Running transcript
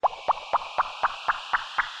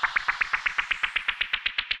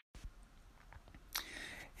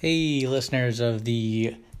Hey, listeners of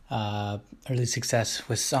the Early Success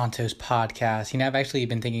with Santos podcast. I've actually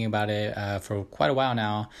been thinking about it for quite a while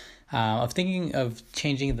now. Of thinking of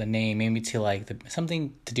changing the name, maybe to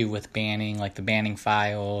something to do with banning, like the banning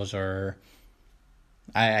files, or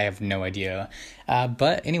I have no idea.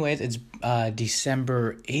 But anyways, it's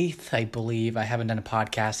December 8th, I believe. I haven't done a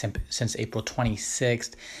podcast since April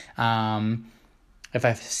 26th. If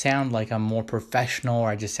I sound like I'm more professional or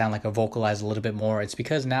I just sound like I vocalize a little bit more, it's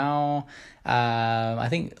because now, I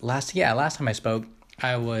think last time I spoke,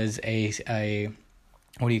 I was a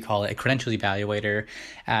credentials evaluator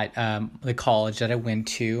at the college that I went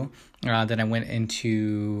to. Then I went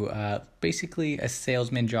into basically a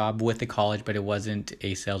salesman job with the college, but it wasn't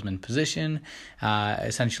a salesman position.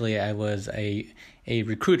 Essentially, I was a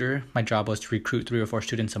recruiter. My job was to recruit 3 or 4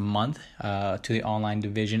 students a month to the online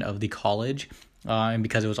division of the college. And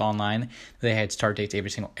because it was online, they had start dates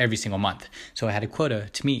every single month. So I had a quota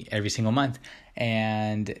to meet every single month. So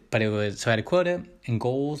I had a quota and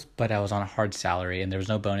goals, but I was on a hard salary and there was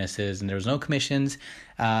no bonuses and there was no commissions.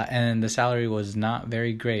 And the salary was not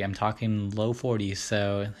very great. I'm talking low 40s.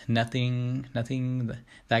 So nothing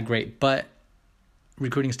that great, but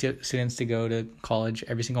recruiting students to go to college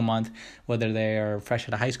every single month, whether they are fresh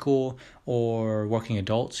out of high school or working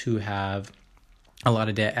adults who have a lot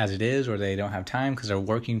of debt as it is, or they don't have time because they're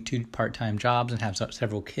working 2 part-time jobs and have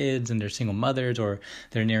several kids and they're single mothers or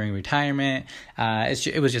they're nearing retirement.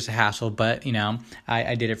 It was just a hassle, but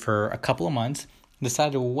I did it for a couple of months,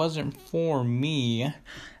 decided it wasn't for me.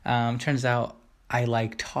 Turns out I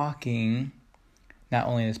like talking, not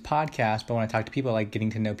only in this podcast, but when I talk to people, I like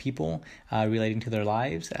getting to know people, relating to their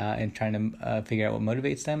lives, and trying to figure out what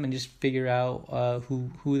motivates them and just figure out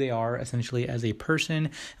who they are essentially as a person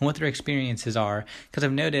and what their experiences are. Because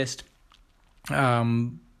I've noticed that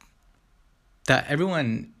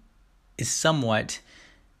everyone is somewhat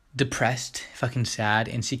depressed, fucking sad,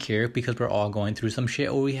 insecure, because we're all going through some shit,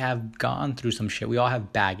 or we have gone through some shit. We all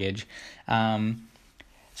have baggage. So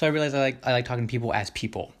I realized I like talking to people as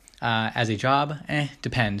people. As a job,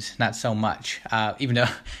 depends, not so much. Even though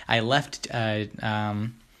I left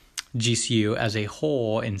GCU as a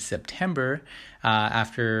whole in September,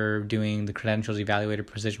 after doing the credentials evaluator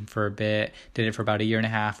position for a bit, did it for about a year and a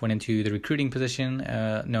half, went into the recruiting position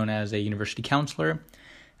known as a university counselor,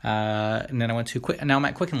 and then now I'm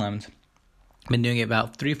at Quicken Loans. Been doing it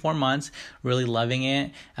about 3-4 months, really loving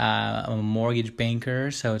it. I'm a mortgage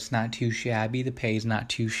banker, so it's not too shabby. The pay is not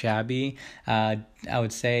too shabby. I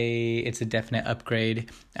would say it's a definite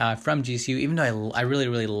upgrade from GCU, even though I really,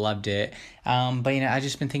 really loved it. But I've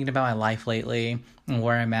just been thinking about my life lately and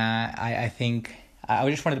where I'm at. I think I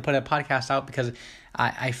just wanted to put a podcast out because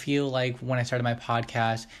I feel like when I started my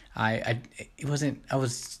podcast, I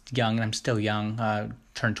was young, and I'm still young.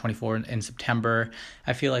 Turned 24 in September.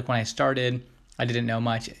 I feel like when I started, I didn't know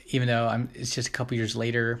much, even though it's just a couple years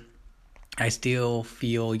later. I still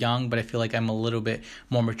feel young, but I feel like I'm a little bit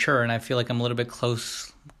more mature, and I feel like I'm a little bit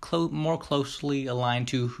more closely aligned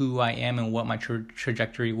to who I am and what my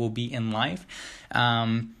trajectory will be in life.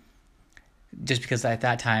 Just because at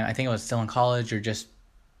that time, I think I was still in college, or just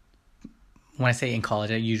when I say in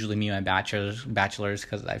college, I usually mean my bachelor's,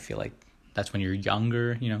 because I feel like that's when you're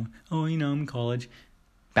younger. I'm in college.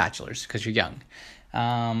 Bachelor's, because you're young.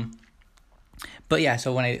 But yeah,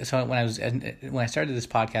 so when I started this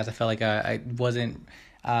podcast, I felt like I wasn't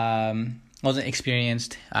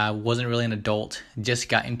experienced, wasn't really an adult, just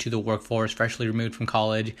got into the workforce, freshly removed from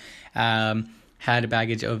college, had a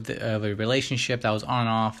baggage of a relationship that was on and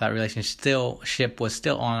off. That relationship was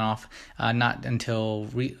still on and off, not until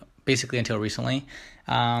basically until recently,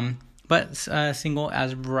 but single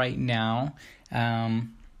as of right now.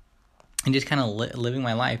 And just kind of living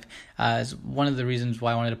my life. One of the reasons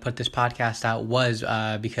why I wanted to put this podcast out was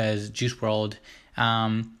because Juice WRLD,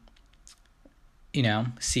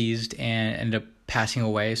 seized and ended up passing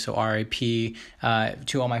away. So RIP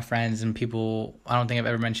to all my friends and people. I don't think I've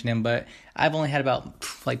ever mentioned him, but I've only had about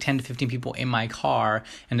 10 to 15 people in my car,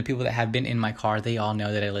 and the people that have been in my car, they all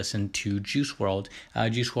know that I listen to Juice WRLD.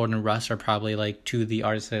 Juice WRLD and Russ are probably 2 of the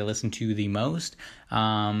artists that I listen to the most.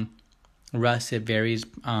 Russ, it varies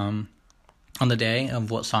on the day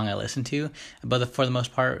of what song I listen to, but for the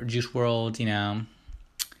most part, Juice WRLD,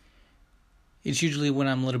 it's usually when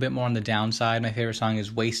I'm a little bit more on the downside. My favorite song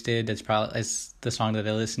is Wasted. It's the song that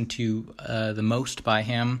I listen to the most by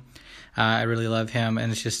him. I really love him,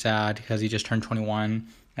 and it's just sad because he just turned 21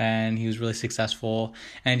 and he was really successful,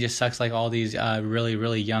 and it just sucks all these really,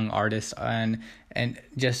 really young artists and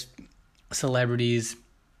just celebrities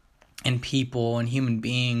and people and human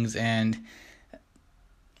beings and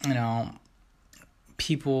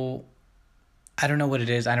people I don't know what it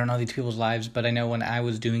is. I don't know these people's lives, but I know when I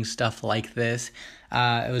was doing stuff like this,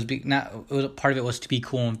 part of it was to be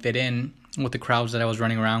cool and fit in with the crowds that I was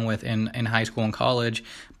running around with in high school and college,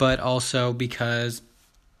 but also because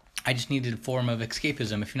I just needed a form of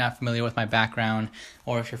escapism. If you're not familiar with my background,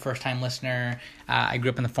 or if you're a first-time listener, I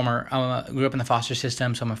grew up in the foster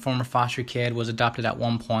system. So I'm a former foster kid. Was adopted at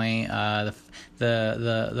one point.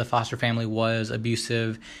 The foster family was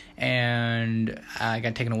abusive, and I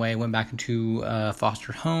got taken away. Went back into a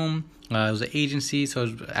foster home. It was an agency, so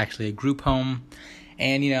it was actually a group home.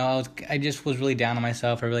 And I just was really down on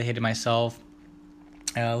myself. I really hated myself.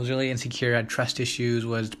 I was really insecure, had trust issues,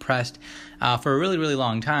 was depressed for a really, really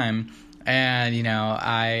long time. And,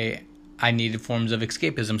 I needed forms of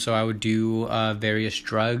escapism, so I would do various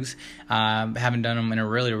drugs. Haven't done them in a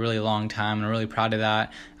really, really long time, and I'm really proud of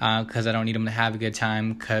that because I don't need them to have a good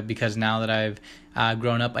time. Because now that I've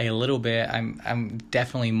grown up a little bit, I'm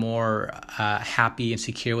definitely more happy and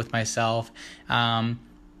secure with myself.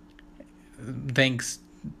 Thanks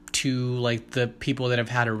to like the people that I've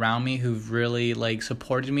had around me who've really like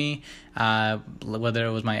supported me, whether it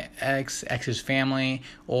was my ex's family,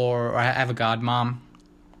 or I have a godmom,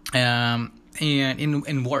 and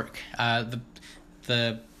in work,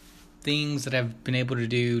 the things that I've been able to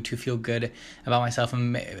do to feel good about myself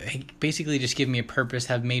and basically just give me a purpose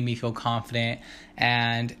have made me feel confident.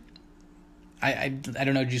 And I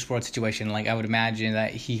don't know Juice WRLD's situation. Like, I would imagine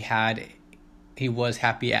that he was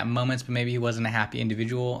happy at moments, but maybe he wasn't a happy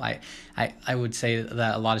individual. I would say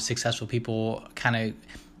that a lot of successful people kind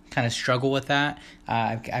of struggle with that.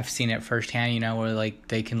 I've seen it firsthand, where like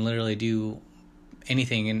they can literally do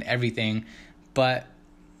anything and everything, but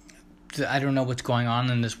I don't know what's going on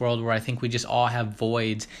in this world where I think we just all have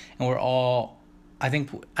voids, and we're all. I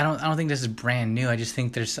don't think this is brand new. I just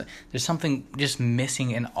think there's something just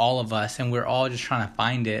missing in all of us, and we're all just trying to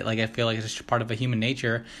find it. Like, I feel like it's just part of a human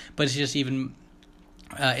nature, but it's just even.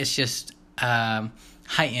 It's just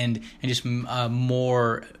heightened and just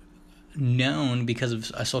more known because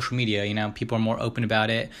of social media. People are more open about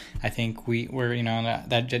it. I think we're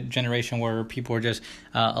that generation where people are just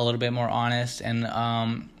a little bit more honest and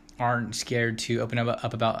aren't scared to open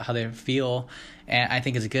up about how they feel. And I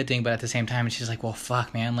think it's a good thing, but at the same time, it's just like, well,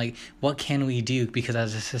 fuck, man. Like, what can we do? Because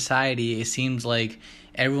as a society, it seems like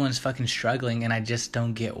everyone's fucking struggling, and I just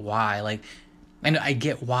don't get why. Like, and I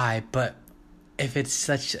get why, but if it's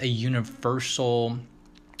such a universal,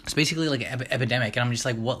 it's basically like an epidemic, and I'm just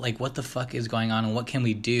like, what the fuck is going on, and what can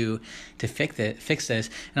we do to fix this?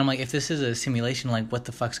 And I'm like, if this is a simulation, like, what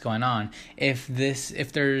the fuck's going on? If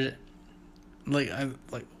there's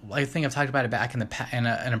I think I've talked about it back in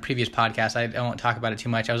a previous podcast. I won't talk about it too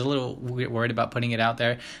much. I was a little worried about putting it out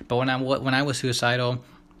there, but when I was suicidal,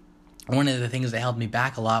 one of the things that held me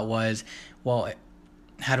back a lot was, well,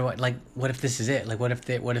 how do I, what if this is it? Like, what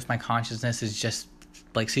if my consciousness is just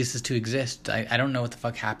like ceases to exist? I don't know what the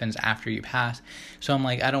fuck happens after you pass. So I'm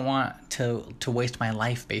like, I don't want to waste my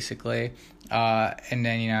life, basically. And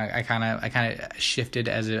then I kind of shifted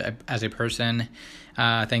as a person,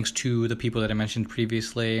 thanks to the people that I mentioned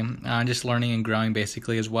previously. Just learning and growing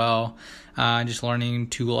basically as well. Just learning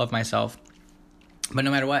to love myself. But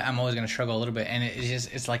no matter what, I'm always going to struggle a little bit, and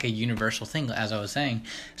it's like a universal thing, as I was saying.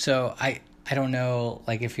 So I don't know,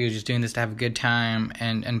 like, if he was just doing this to have a good time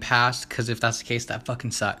and pass, because if that's the case, that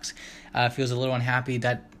fucking sucks. If he was a little unhappy,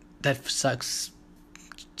 that sucks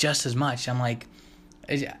just as much. I'm like,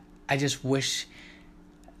 I just wish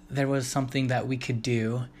there was something that we could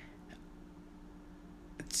do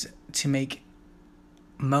to make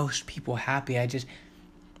most people happy.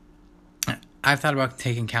 I've thought about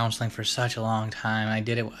taking counseling for such a long time. I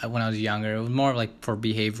did it when I was younger. It was more of like for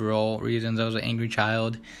behavioral reasons. I was an angry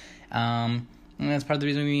child. And that's part of the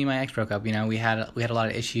reason me and my ex broke up. We had a lot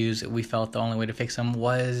of issues. We felt the only way to fix them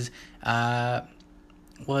was a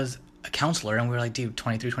counselor, and we were like, dude,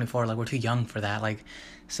 23, 24, like, we're too young for that. Like,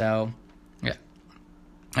 so yeah,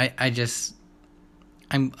 I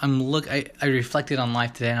reflected on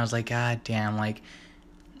life today, and I was like, God damn, like,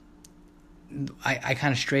 I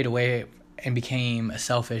kind of strayed away and became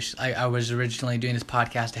selfish. I was originally doing this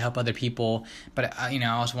podcast to help other people, but I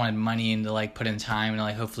also wanted money and to like put in time, and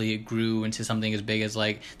like hopefully it grew into something as big as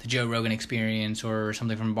like the Joe Rogan Experience or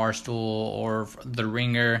something from Barstool or The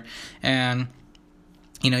Ringer. And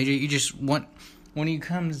you just want, when it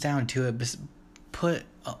comes down to it, put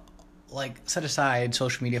set aside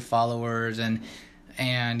social media followers and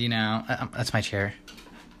that's my chair.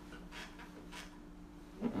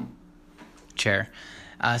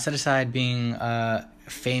 Set aside being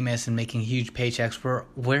famous and making huge paychecks.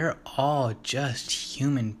 We're all just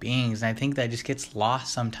human beings. And I think that just gets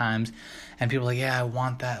lost sometimes. And people are like, yeah, I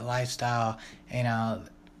want that lifestyle. You know,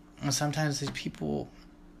 and sometimes these people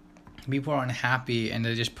are unhappy and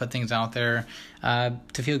they just put things out there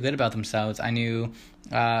to feel good about themselves. I knew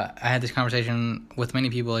I had this conversation with many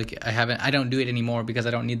people. Like I don't do it anymore because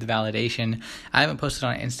I don't need the validation. I haven't posted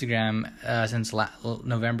on Instagram since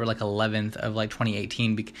November 11th of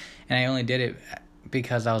 2018, and I only did it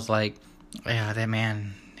because I was like, yeah, that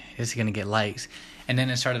man is gonna get likes. And then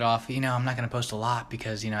it started off, I'm not going to post a lot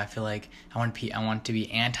because, I feel like I want to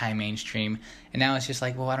be anti-mainstream. And now it's just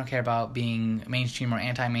like, well, I don't care about being mainstream or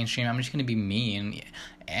anti-mainstream. I'm just going to be me.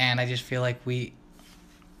 And I just feel like we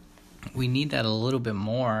need that a little bit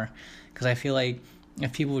more, because I feel like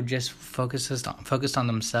if people would just focused on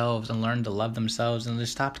themselves and learn to love themselves and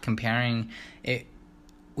just stop comparing it,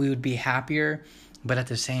 we would be happier. But at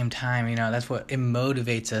the same time, that's what it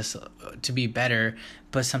motivates us to be better.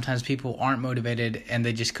 But sometimes people aren't motivated and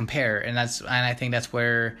they just compare, and I think that's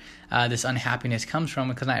where this unhappiness comes from,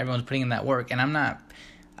 because not everyone's putting in that work. And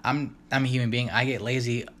I'm a human being. I get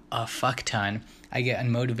lazy a fuck ton. I get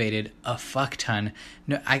unmotivated a fuck ton.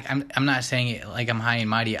 No, I'm not saying it like I'm high and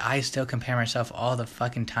mighty. I still compare myself all the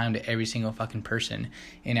fucking time to every single fucking person.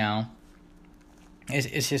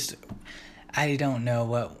 It's just, I don't know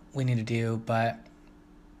what we need to do, but.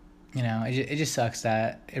 It just sucks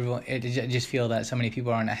that I just feel that so many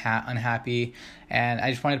people are unhappy, and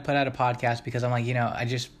I just wanted to put out a podcast because I'm like,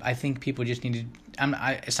 I think people just need to.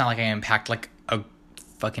 It's not like I impact like a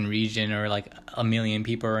fucking region or like a million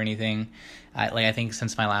people or anything. I think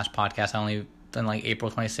since my last podcast, I only done like April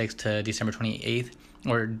 26th to December 28th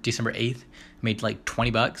or December 8th, made like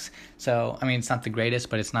 $20. So I mean, it's not the greatest,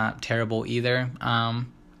 but it's not terrible either.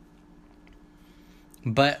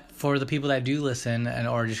 But for the people that do listen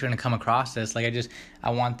or just going to come across this, I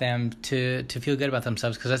want them to feel good about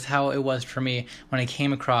themselves, because that's how it was for me when I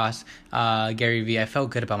came across Gary Vee. I felt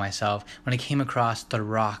good about myself. When I came across The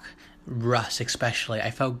Rock, Russ especially, I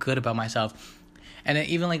felt good about myself. And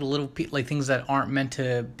even like little things that aren't meant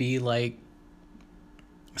to be like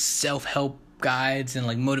self-help guides and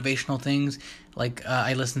like motivational things.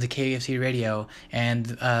 I listen to KFC Radio and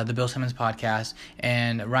the Bill Simmons podcast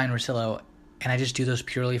and Ryan Russillo. And I just do those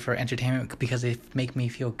purely for entertainment because they make me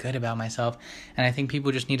feel good about myself. And I think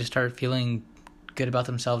people just need to start feeling good about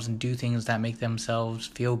themselves and do things that make themselves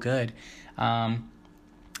feel good. And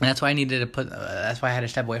that's why I needed to that's why I had to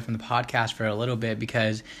step away from the podcast for a little bit,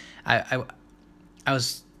 because I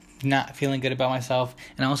was not feeling good about myself.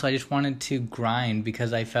 And also I just wanted to grind,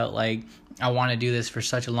 because I felt like I want to do this for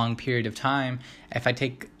such a long period of time. If I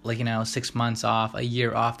take 6 months off, a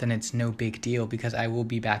year off, then it's no big deal, because I will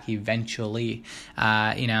be back eventually.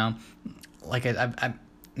 I'm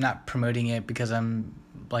not promoting it because I'm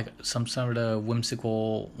like some sort of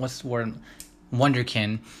whimsical,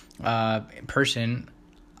 wonderkin person.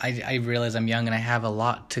 I realize I'm young and I have a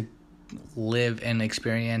lot to live and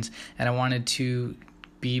experience, and I wanted to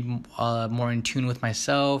be more in tune with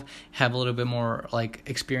myself, have a little bit more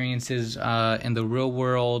experiences in the real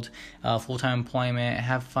world, full-time employment,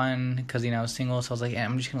 have fun, because I was single, so I was like,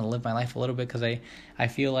 I'm just gonna live my life a little bit, because I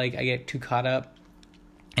feel like I get too caught up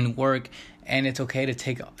in work, and it's okay to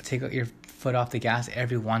take your foot off the gas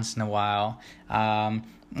every once in a while.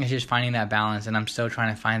 It's just finding that balance, and I'm still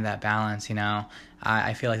trying to find that balance.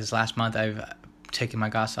 I feel like this last month I've taken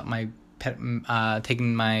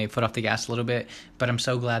taking my foot off the gas a little bit, but I'm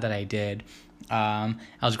so glad that I did. I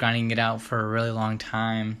was grinding it out for a really long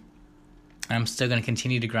time, and I'm still going to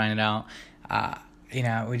continue to grind it out.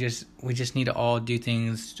 We just need to all do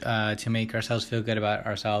things to make ourselves feel good about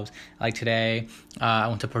ourselves. Like today, I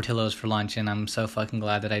went to Portillo's for lunch, and I'm so fucking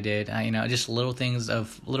glad that I did. Just little things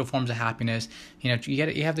of little forms of happiness. You have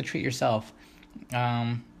to treat yourself.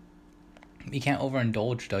 You can't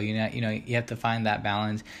overindulge though. You have to find that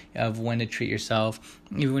balance of when to treat yourself.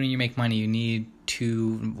 Even when you make money, you need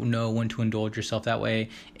to know when to indulge yourself. That way,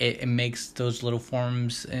 it makes those little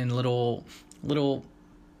forms and little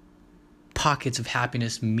pockets of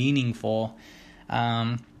happiness meaningful.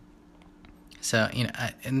 And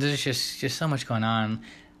there's just so much going on.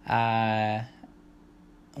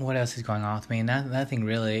 What else is going on with me? Nothing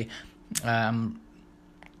really.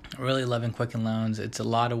 Really loving Quicken Loans. It's a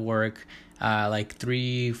lot of work.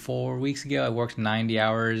 3-4 weeks ago, I worked 90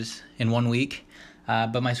 hours in 1 week.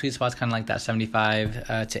 But my sweet spot's kind of like that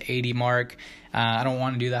 75 to 80 mark. I don't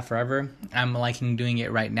want to do that forever. I'm liking doing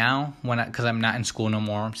it right now because I'm not in school no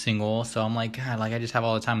more. I'm single, so I'm like, God, I just have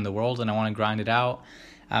all the time in the world, and I want to grind it out.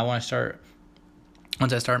 I want to start.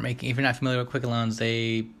 Once I start making, if you're not familiar with Quicken Loans,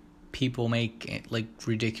 they people make like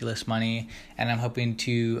ridiculous money, and I'm hoping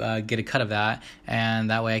to get a cut of that, and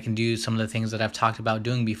that way I can do some of the things that I've talked about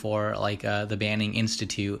doing before, like the Banning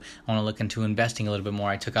Institute. I want to look into investing a little bit more.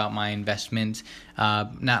 I took out my investments,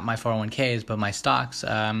 not my 401ks, but my stocks,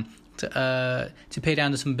 to pay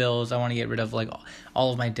down to some bills. I want to get rid of like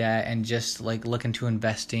all of my debt and just like look into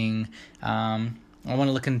investing. I want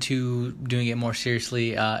to look into doing it more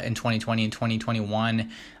seriously in 2020 and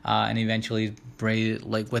 2021, and eventually,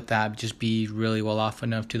 like with that, just be really well off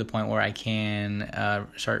enough to the point where I can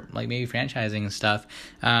start like maybe franchising and stuff.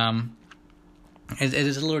 It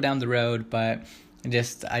is a little down the road, but I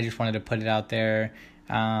just wanted to put it out there.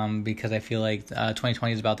 Because I feel like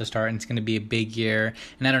 2020 is about to start and it's going to be a big year,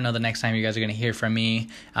 and I don't know the next time you guys are going to hear from me.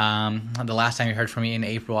 The last time you heard from me in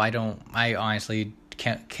April, I honestly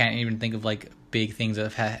can't even think of like big things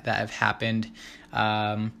that have happened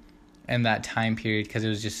in that time period, because it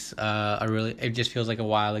was just it just feels like a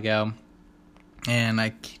while ago, and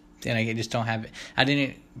I just don't have, I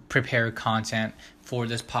didn't prepare content for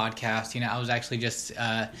this podcast. I was actually just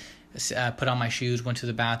put on my shoes, went to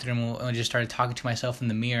the bathroom, and just started talking to myself in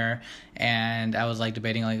the mirror, and I was like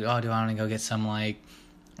debating like, oh, do I want to go get some like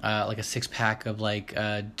a 6-pack of like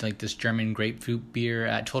this German grapefruit beer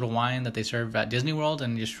at Total Wine that they serve at Disney World,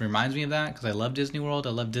 and it just reminds me of that because I love Disney World,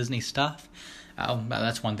 I love Disney stuff.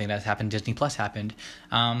 That's one thing that's happened. Disney Plus happened.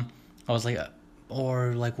 I was like,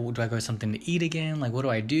 or like, do I go get something to eat again? Like, what do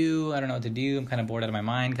I do? I don't know what to do. I'm kind of bored out of my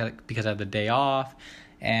mind because I have the day off.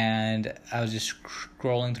 And I was just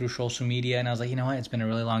scrolling through social media, and I was like, you know what? It's been a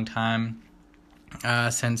really long time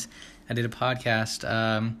since I did a podcast.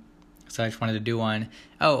 So I just wanted to do one.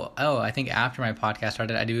 Oh, I think after my podcast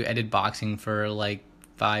started, I did boxing for like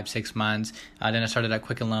 5-6 months. Then I started at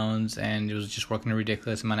Quicken Loans, and it was just working a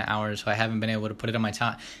ridiculous amount of hours. So I haven't been able to put it on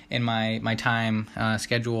my time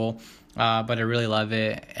schedule. But I really love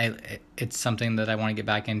it. It's something that I want to get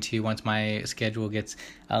back into once my schedule gets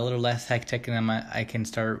a little less hectic, and then I can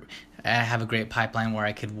start. I have a great pipeline where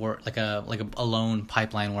I could work like a loan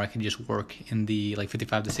pipeline where I can just work in the like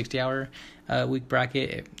 55 to 60 hour week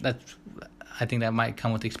bracket. I think that might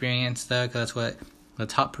come with experience though, because that's what the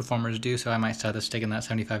top performers do. So I might start to stick in that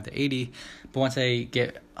 75 to 80. But once I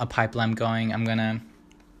get a pipeline going, I'm gonna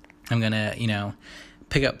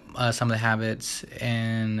pick up some of the habits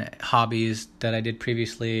and hobbies that I did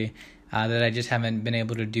previously that I just haven't been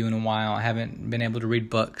able to do in a while. I haven't been able to read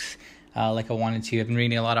books like I wanted to. I've been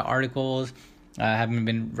reading a lot of articles. I haven't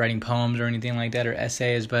been writing poems or anything like that or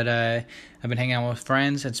essays, but I've been hanging out with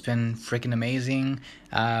friends. It's been freaking amazing.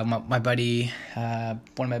 My buddy, one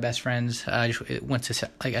of my best friends, went to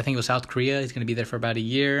I think it was South Korea. He's going to be there for about a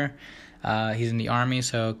year. He's in the Army,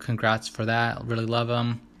 so congrats for that. Really love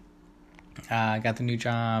him. Got the new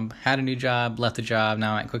job, had a new job, left the job,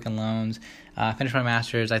 now I'm at Quicken Loans. Finished my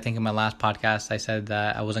master's. I think in my last podcast I said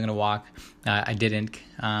that I wasn't going to walk. I didn't.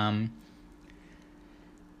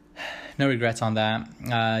 No regrets on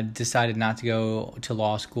that. Decided not to go to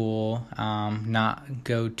law school, not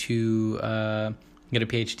go to get a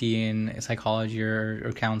PhD in psychology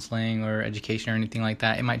or counseling or education or anything like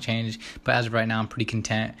that. It might change, but as of right now I'm pretty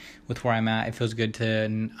content with where I'm at. It feels good to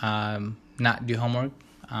not do homework.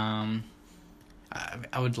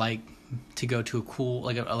 I would like to go to a cool,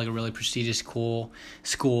 like a really prestigious school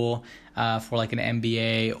for like an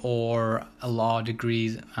MBA or a law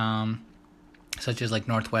degree, such as like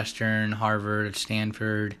Northwestern, Harvard,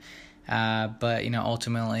 Stanford. But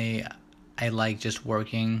ultimately, I like just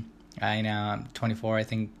working. I'm 24. I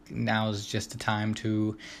think now is just the time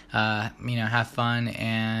to, have fun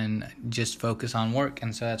and just focus on work.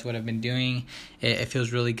 And so that's what I've been doing. It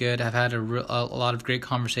feels really good. I've had a lot of great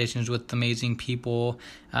conversations with amazing people.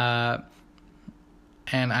 And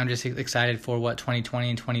I'm just excited for what 2020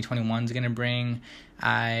 and 2021 is going to bring.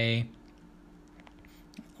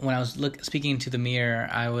 When I was speaking to the mirror,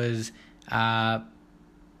 I was,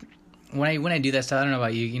 when I do that stuff, I don't know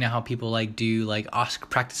about you. You know how people like do like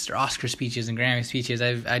practice their Oscar speeches and Grammy speeches.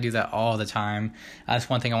 I do that all the time. That's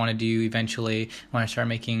one thing I want to do eventually when I start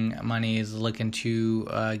making money, is look into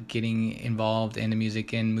getting involved in the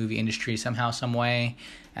music and movie industry somehow, some way.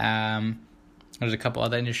 There's a couple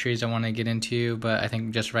other industries I want to get into, but I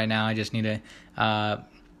think just right now I just need to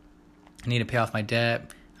pay off my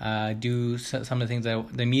debt. Do some of the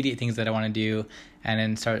immediate things that I want to do, and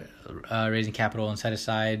then start raising capital and set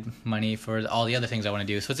aside money for all the other things I want to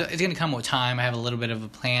do. So it's going to come with time. I have a little bit of a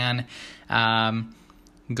plan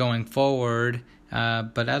going forward,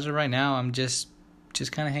 but as of right now, I'm just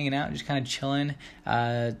just kind of hanging out, just kind of chilling,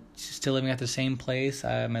 still living at the same place.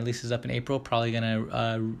 My lease is up in April, probably going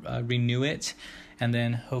to renew it. And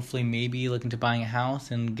then hopefully maybe look into buying a house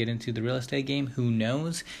and get into the real estate game. Who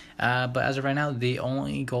knows? But as of right now, the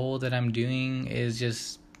only goal that I'm doing is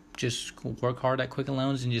just work hard at Quicken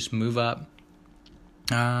Loans and just move up.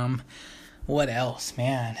 What else,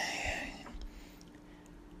 man?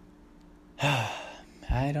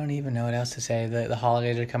 I don't even know what else to say. The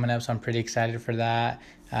holidays are coming up, so I'm pretty excited for that.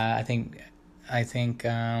 I think I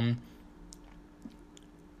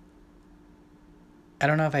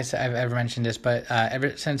don't know if I've ever mentioned this, but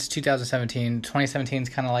ever since 2017 is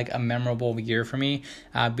kind of like a memorable year for me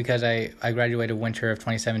because I graduated winter of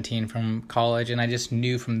 2017 from college, and I just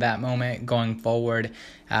knew from that moment going forward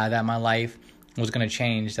that my life was going to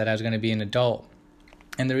change, that I was going to be an adult.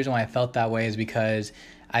 And the reason why I felt that way is because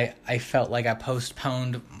I felt like I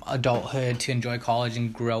postponed adulthood to enjoy college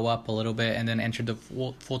and grow up a little bit and then enter the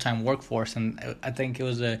full-time workforce. And I think it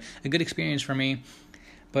was a good experience for me,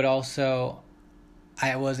 but also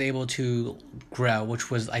I was able to grow, which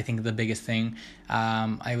was, I think, the biggest thing.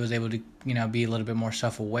 I was able to, be a little bit more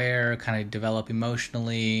self-aware, kind of develop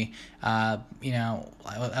emotionally. I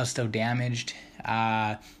was still damaged,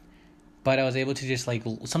 but I was able to just,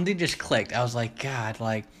 something just clicked. I was like, God,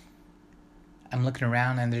 I'm looking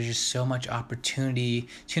around and there's just so much opportunity.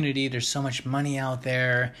 There's so much money out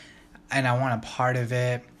there, and I want a part of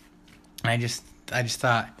it. And I just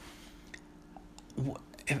thought,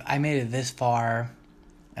 if I made it this far,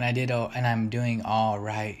 and I'm doing all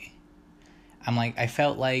right. I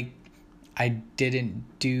felt like I didn't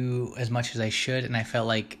do as much as I should, and I felt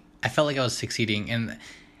like I was succeeding,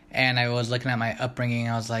 and I was looking at my upbringing.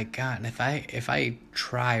 I was like, God, if I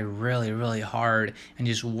try really, really hard and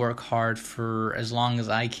just work hard for as long as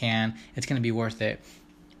I can, it's gonna be worth it.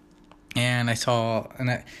 So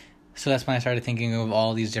that's when I started thinking of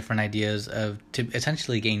all these different ideas to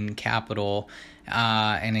essentially gain capital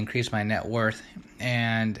and increase my net worth.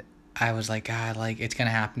 And I was like, God, it's going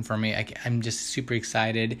to happen for me. I'm just super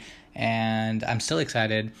excited, and I'm still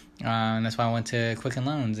excited. And that's why I went to Quicken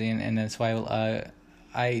Loans, and that's why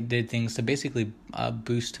I did things to basically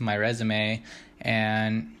boost my resume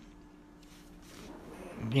and,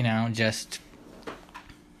 just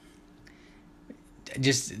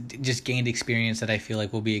gained experience that I feel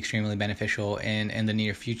like will be extremely beneficial in the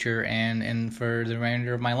near future and for the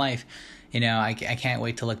remainder of my life. I can't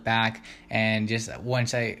wait to look back, and just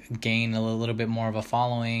once I gain a little bit more of a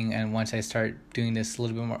following, and once I start doing this a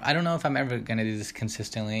little bit more, I don't know if I'm ever going to do this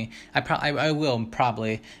consistently. I will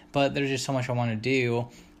probably, but there's just so much I want to do.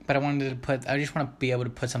 But I just want to be able to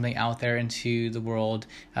put something out there into the world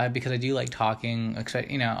because I do like talking,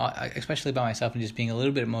 especially about myself and just being a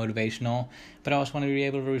little bit motivational. But I also want to be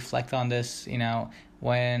able to reflect on this,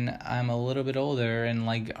 when I'm a little bit older and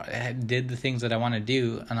I did the things that I want to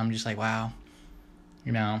do, and I'm just like, wow,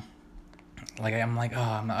 I'm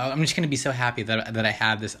just gonna be so happy that I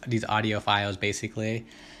have these audio files basically,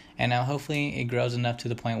 and now hopefully it grows enough to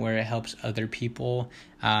the point where it helps other people.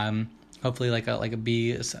 Hopefully like a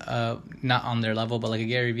B, not on their level, but like a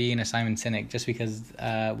Gary Vee and a Simon Sinek, just because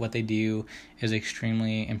what they do is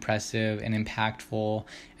extremely impressive and impactful,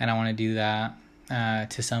 and I want to do that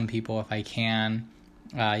to some people if I can.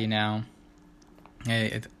 So I'm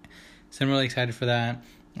really excited for that.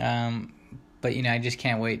 But I just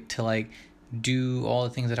can't wait to do all the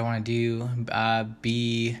things that I want to do,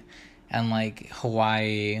 be in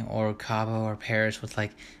Hawaii or Cabo or Paris with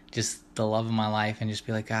just the love of my life, and just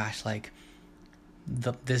be like, gosh,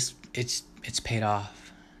 it's paid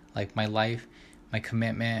off. My life, my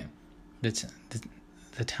commitment,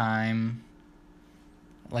 the time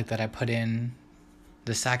that I put in,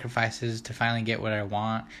 the sacrifices to finally get what I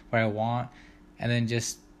want, where I want, and then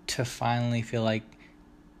just to finally feel like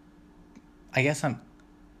I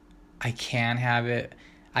can have it.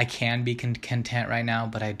 I can be content right now,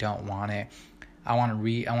 but I don't want it. I want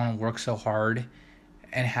to work so hard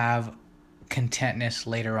and have contentness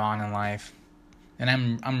later on in life.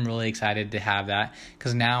 And I'm really excited to have that,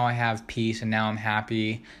 because now I have peace and now I'm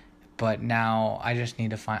happy, but now I just need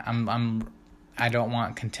to find I don't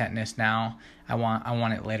want contentness now. I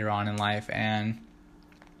want it later on in life, and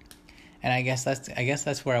I guess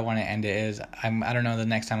that's where I want to end it. Is I don't know the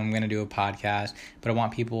next time I'm going to do a podcast, but I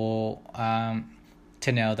want people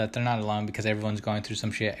to know that they're not alone, because everyone's going through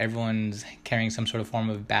some shit. Everyone's carrying some sort of form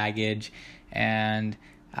of baggage, and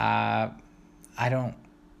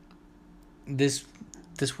this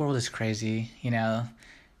world is crazy.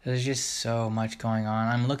 There's just so much going on.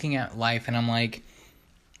 I'm looking at life and I'm like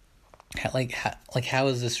how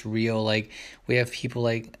is this real? We have people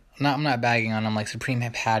I'm not bagging on them, Supreme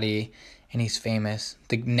Patty and he's famous.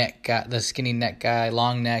 The neck guy, the skinny neck guy,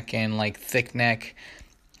 long neck and like thick neck,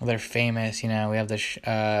 they're famous. We have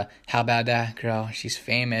the How About That girl, she's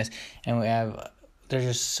famous, and they're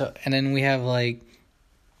just so, and then we have like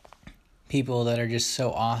people that are just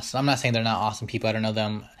so awesome. I'm not saying they're not awesome people. I don't know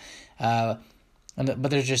them, but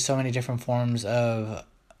there's just so many different forms of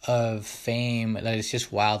fame that it's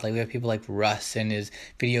just wild. Like we have people like Russ, and his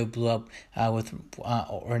video blew up with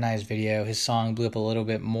Organized Video. His song blew up a little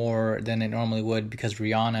bit more than it normally would because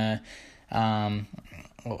Rihanna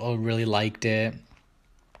really liked it.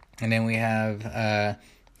 And then we have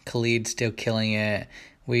Khalid still killing it.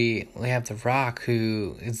 We have The Rock,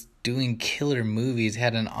 who is doing killer movies,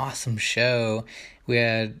 had an awesome show. We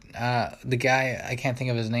had the guy, I can't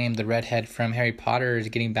think of his name, the redhead from Harry Potter, is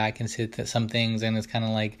getting back into some things, and it's kind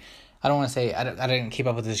of like, I don't want to say, I didn't keep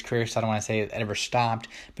up with his career, so I don't want to say it ever stopped,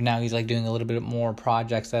 but now he's like doing a little bit more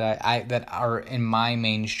projects that that are in my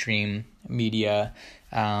mainstream media.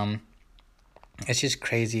 It's just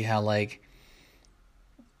crazy how like,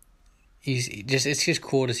 it's just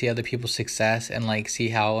cool to see other people's success and like see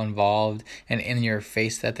how involved and in your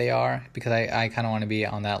face that they are, because I kind of want to be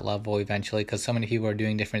on that level eventually, because so many people are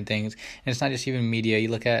doing different things, and it's not just even media. You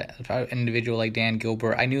look at an individual like Dan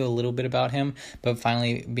Gilbert. I knew a little bit about him, but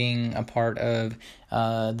finally being a part of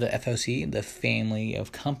the FOC, the family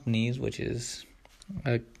of companies, which is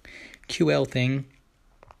a QL thing.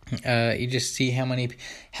 You just see how many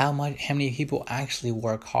people actually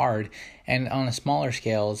work hard, and on a smaller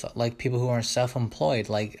scales, like people who are self-employed,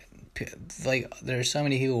 like there's so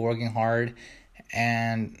many people working hard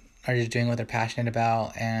and are just doing what they're passionate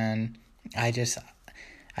about, and I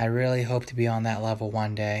really hope to be on that level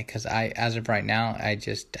one day, because as of right now, I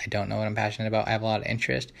don't know what I'm passionate about. I have a lot of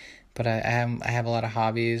interest, but I have a lot of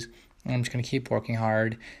hobbies, and I'm just gonna keep working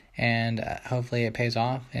hard, and hopefully it pays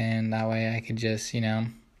off, and that way I could just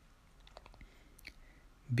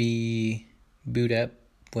be booed up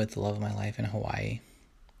with the love of my life in Hawaii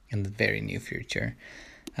in the very near future.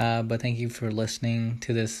 But thank you for listening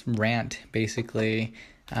to this rant, basically.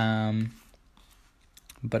 But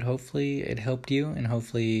hopefully it helped you, and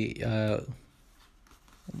hopefully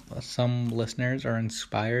some listeners are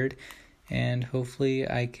inspired, and hopefully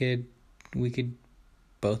we could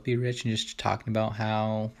both be rich and just talking about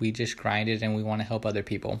how we just grinded and we want to help other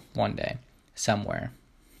people one day, somewhere.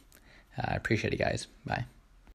 I appreciate it, guys. Bye.